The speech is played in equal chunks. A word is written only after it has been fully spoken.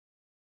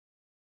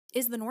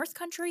Is the North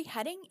Country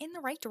heading in the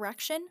right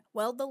direction?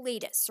 Well, the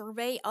latest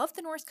survey of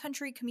the North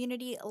Country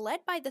community, led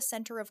by the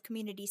Center of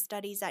Community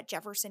Studies at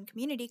Jefferson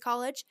Community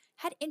College,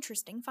 had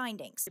interesting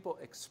findings. People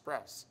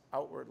express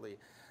outwardly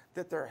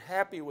that they're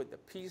happy with the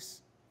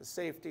peace, the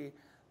safety,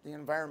 the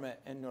environment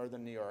in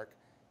Northern New York.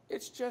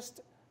 It's just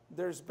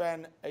there's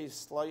been a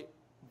slight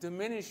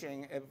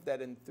diminishing of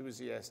that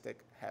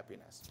enthusiastic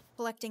happiness.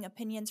 Collecting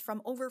opinions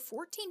from over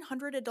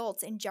 1,400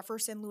 adults in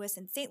Jefferson, Lewis,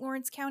 and St.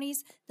 Lawrence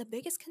counties, the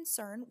biggest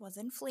concern was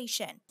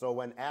inflation. So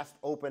when asked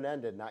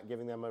open-ended, not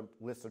giving them a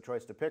list of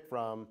choice to pick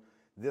from,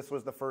 this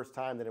was the first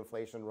time that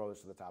inflation rose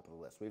to the top of the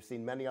list. We've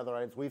seen many other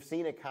items. We've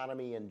seen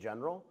economy in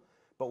general,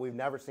 but we've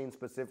never seen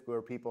specifically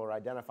where people are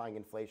identifying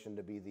inflation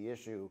to be the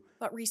issue.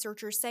 But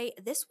researchers say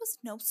this was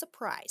no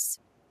surprise.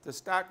 The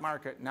stock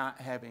market not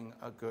having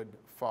a good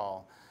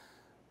fall.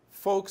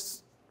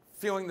 Folks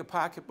feeling the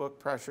pocketbook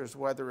pressures,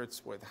 whether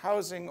it's with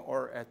housing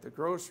or at the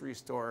grocery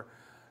store.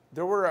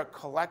 There were a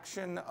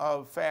collection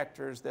of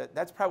factors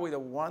that's probably the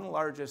one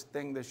largest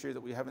thing this year that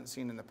we haven't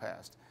seen in the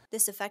past.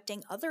 This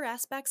affecting other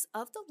aspects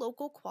of the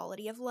local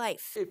quality of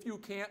life. If you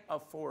can't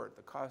afford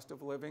the cost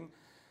of living,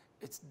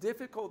 it's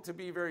difficult to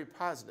be very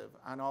positive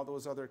on all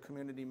those other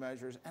community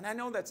measures. And I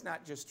know that's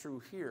not just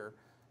true here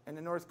in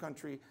the North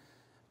Country.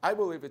 I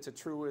believe it's a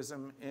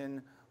truism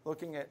in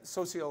looking at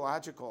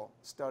sociological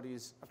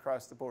studies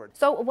across the board.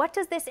 So what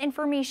does this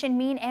information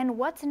mean and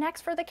what's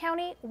next for the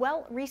county?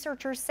 Well,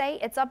 researchers say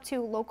it's up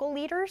to local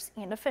leaders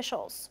and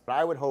officials. What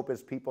I would hope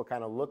is people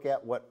kind of look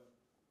at what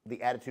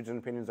the attitudes and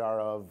opinions are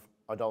of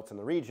adults in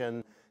the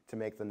region to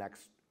make the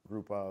next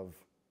group of,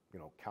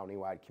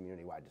 countywide,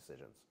 community-wide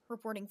decisions.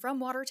 Reporting from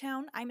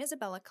Watertown, I'm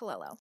Isabella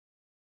Colello.